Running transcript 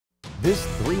This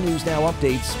 3 News Now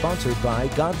update sponsored by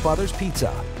Godfather's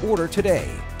Pizza. Order today.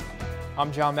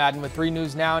 I'm John Madden with 3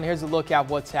 News Now, and here's a look at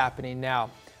what's happening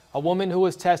now. A woman who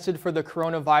was tested for the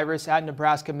coronavirus at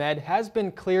Nebraska Med has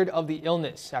been cleared of the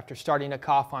illness after starting a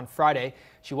cough on Friday.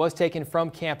 She was taken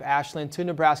from Camp Ashland to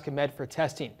Nebraska Med for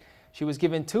testing. She was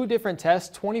given 2 different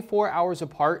tests 24 hours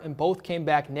apart, and both came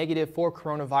back negative for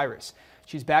coronavirus.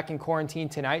 She's back in quarantine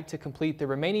tonight to complete the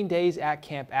remaining days at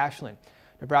Camp Ashland.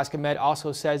 Nebraska Med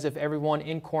also says if everyone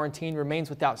in quarantine remains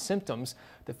without symptoms,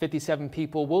 the 57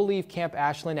 people will leave Camp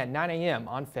Ashland at 9 a.m.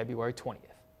 on February 20th.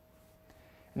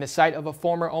 And the site of a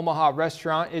former Omaha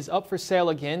restaurant is up for sale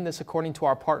again, this according to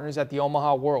our partners at the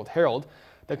Omaha World Herald.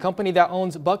 The company that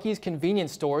owns Buc-ee's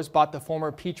convenience stores bought the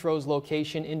former Petro's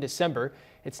location in December.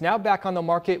 It's now back on the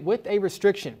market with a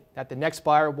restriction that the next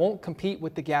buyer won't compete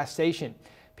with the gas station.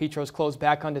 Petro's closed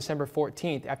back on December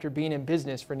 14th after being in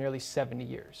business for nearly 70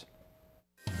 years.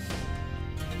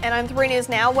 And on 3 News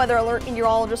Now, weather alert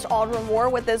meteorologist Aldrin Moore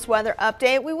with this weather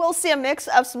update. We will see a mix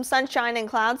of some sunshine and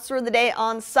clouds through the day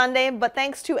on Sunday, but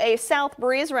thanks to a south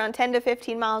breeze around 10 to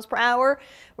 15 miles per hour,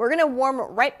 we're going to warm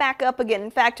right back up again.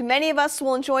 In fact, many of us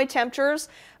will enjoy temperatures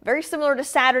very similar to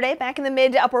Saturday, back in the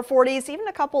mid to upper 40s, even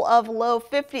a couple of low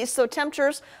 50s. So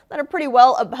temperatures that are pretty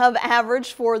well above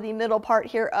average for the middle part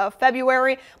here of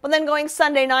February. But then going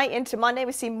Sunday night into Monday,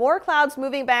 we see more clouds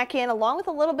moving back in, along with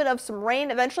a little bit of some rain,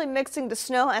 eventually mixing to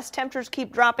snow as temperatures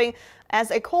keep dropping as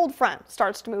a cold front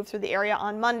starts to move through the area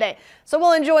on Monday. So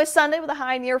we'll enjoy Sunday with a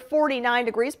high near 49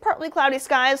 degrees, partly cloudy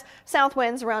skies, south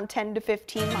winds around 10 to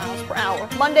 15 miles per hour.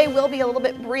 Monday will be a little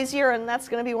bit breezier, and that's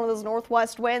going to be one of those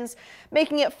northwest winds,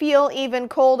 making it feel even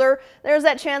colder. There's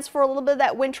that chance for a little bit of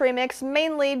that wintry mix,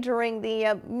 mainly during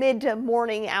the mid to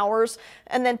morning hours,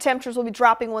 and then temperatures will be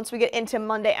dropping once we get into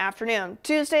Monday afternoon.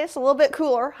 Tuesday is a little bit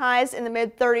cooler, highs in the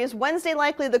mid 30s. Wednesday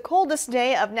likely the coldest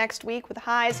day of next week with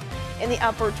highs in the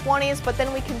upper 20s. But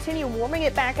then we continue warming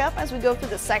it back up as we go through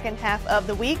the second half of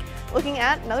the week, looking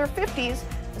at another 50s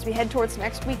as we head towards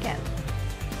next weekend.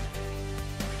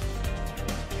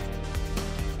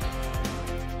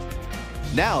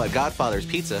 Now at Godfather's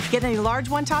Pizza, get a large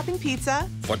one-topping pizza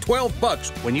for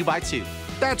 $12 when you buy 2.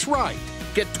 That's right.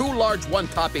 Get 2 large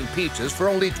one-topping pizzas for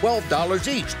only $12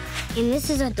 each. And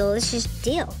this is a delicious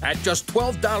deal. At just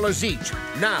 $12 each,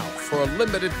 now for a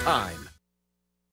limited time.